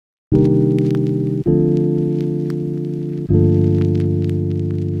Hey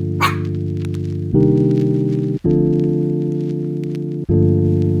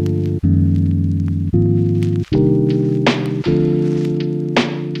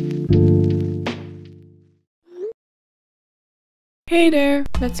there!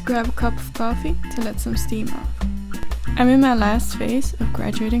 Let's grab a cup of coffee to let some steam off. I'm in my last phase of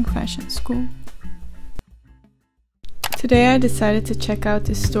graduating fashion school. Today I decided to check out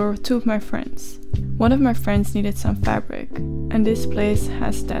this store with two of my friends. One of my friends needed some fabric, and this place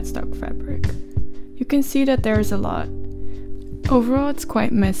has that stock fabric. You can see that there is a lot. Overall it's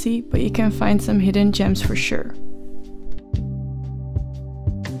quite messy, but you can find some hidden gems for sure.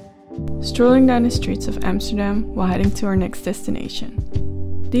 Strolling down the streets of Amsterdam while heading to our next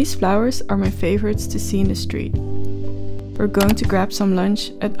destination. These flowers are my favorites to see in the street. We're going to grab some lunch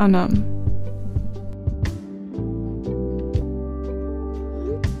at Annam.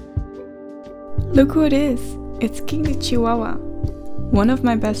 Look who it is! It's King the Chihuahua. One of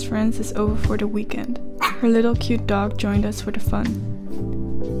my best friends is over for the weekend. Her little cute dog joined us for the fun.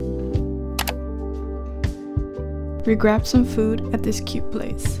 We grabbed some food at this cute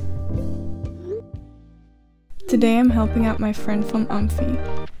place. Today I'm helping out my friend from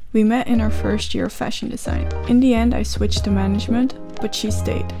AMFI. We met in our first year of fashion design. In the end I switched to management, but she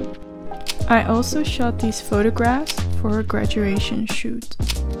stayed. I also shot these photographs for her graduation shoot.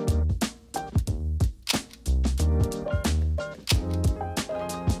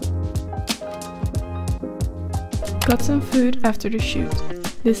 Got some food after the shoot.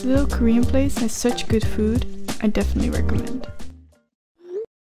 This little Korean place has such good food, I definitely recommend.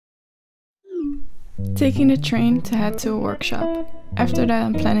 Taking the train to head to a workshop. After that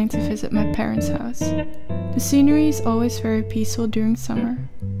I'm planning to visit my parents' house. The scenery is always very peaceful during summer.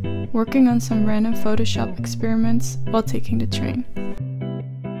 Working on some random Photoshop experiments while taking the train.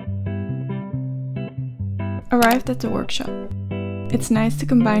 Arrived at the workshop. It's nice to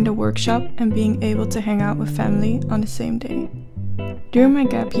combine the workshop and being able to hang out with family on the same day. During my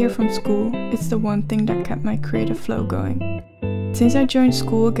gap year from school, it's the one thing that kept my creative flow going. Since I joined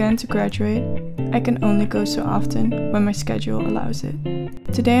school again to graduate, I can only go so often when my schedule allows it.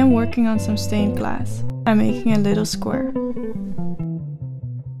 Today I'm working on some stained glass. I'm making a little square.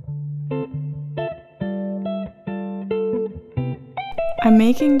 I'm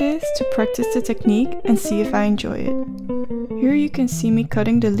making this to practice the technique and see if I enjoy it. Here you can see me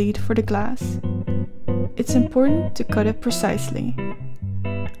cutting the lead for the glass. It's important to cut it precisely.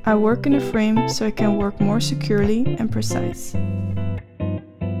 I work in a frame so I can work more securely and precise.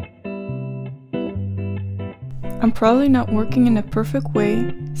 I'm probably not working in a perfect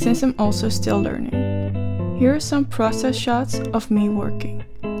way since I'm also still learning. Here are some process shots of me working.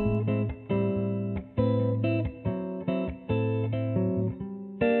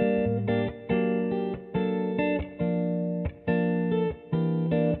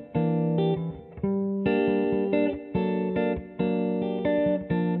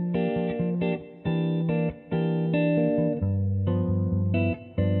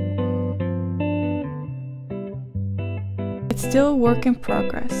 It's still a work in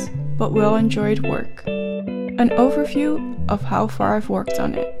progress, but well enjoyed work. An overview of how far I've worked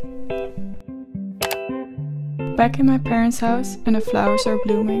on it. Back in my parents' house and the flowers are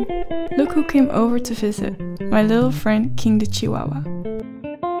blooming. Look who came over to visit, my little friend King the Chihuahua.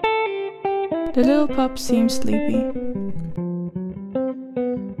 The little pup seems sleepy.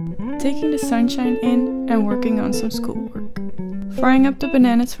 Taking the sunshine in and working on some schoolwork. Frying up the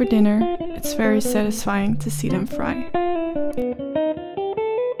bananas for dinner, it's very satisfying to see them fry.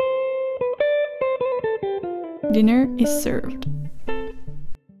 Dinner is served.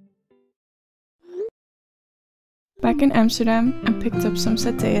 Back in Amsterdam, I picked up some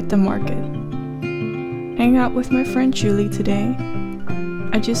satay at the market. Hanging out with my friend Julie today.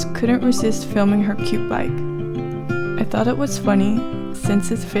 I just couldn't resist filming her cute bike. I thought it was funny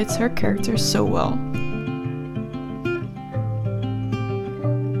since it fits her character so well.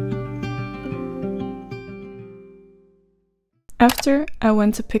 After, I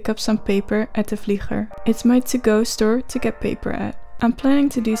went to pick up some paper at the Vlieger. It's my to-go store to get paper at. I'm planning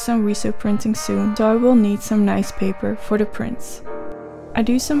to do some reso printing soon, so I will need some nice paper for the prints. I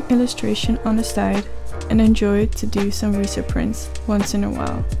do some illustration on the side and enjoy to do some reso prints once in a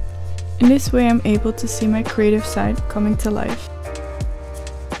while. In this way I'm able to see my creative side coming to life.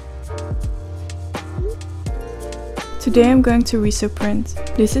 Today I'm going to reso print.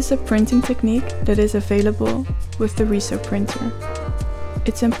 This is a printing technique that is available with the reso printer.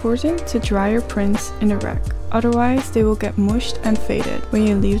 It's important to dry your prints in the rack, otherwise they will get mushed and faded when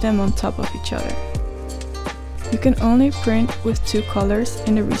you leave them on top of each other. You can only print with 2 colors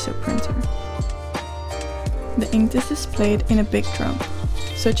in the Riso printer. The ink is displayed in a big drum,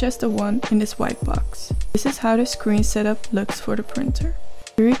 such as the one in this white box. This is how the screen setup looks for the printer.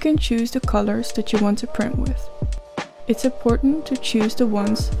 Here you can choose the colors that you want to print with. It's important to choose the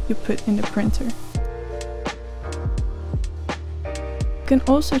ones you put in the printer. You can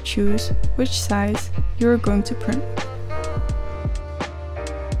also choose which size you are going to print with.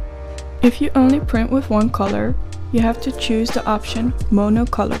 If you only print with one color, you have to choose the option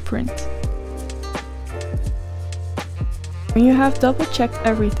monocolor print. When you have double checked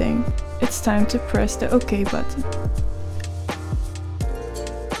everything, it's time to press the OK button.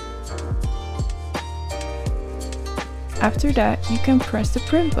 After that, you can press the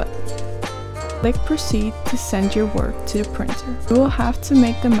print button. Click Proceed to send your work to the printer. You will have to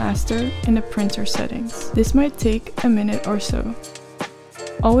make the master in the printer settings. This might take a minute or so.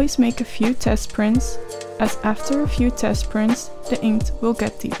 Always make a few test prints, as after a few test prints, the ink will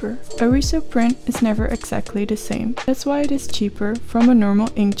get deeper. A Riso print is never exactly the same. That's why it is cheaper from a normal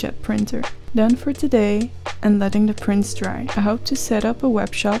inkjet printer. Done for today and letting the prints dry. I hope to set up a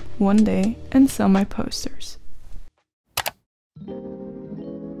web shop one day and sell my posters.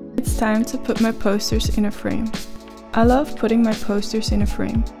 It's time to put my posters in a frame. I love putting my posters in a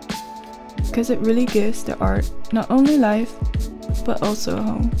frame, because it really gives the art not only life, but also a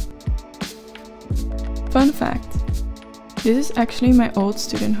home. Fun fact, this is actually my old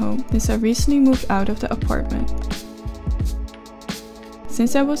student home since I recently moved out of the apartment.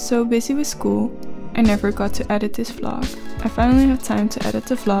 Since I was so busy with school, I never got to edit this vlog. I finally had time to edit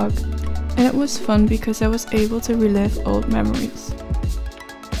the vlog, and it was fun because I was able to relive old memories.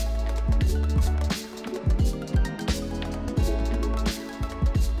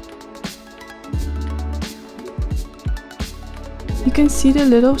 You can see the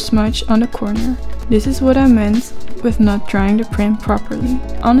little smudge on the corner. This is what I meant with not drying the print properly.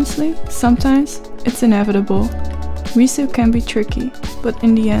 Honestly, sometimes it's inevitable. Riso can be tricky, but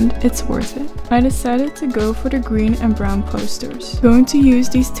in the end it's worth it. I decided to go for the green and brown posters. Going to use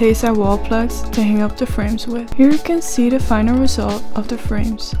these Tesa wall plugs to hang up the frames with. Here you can see the final result of the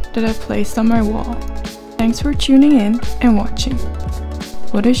frames that I placed on my wall. Thanks for tuning in and watching.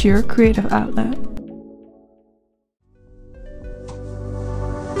 What is your creative outlet?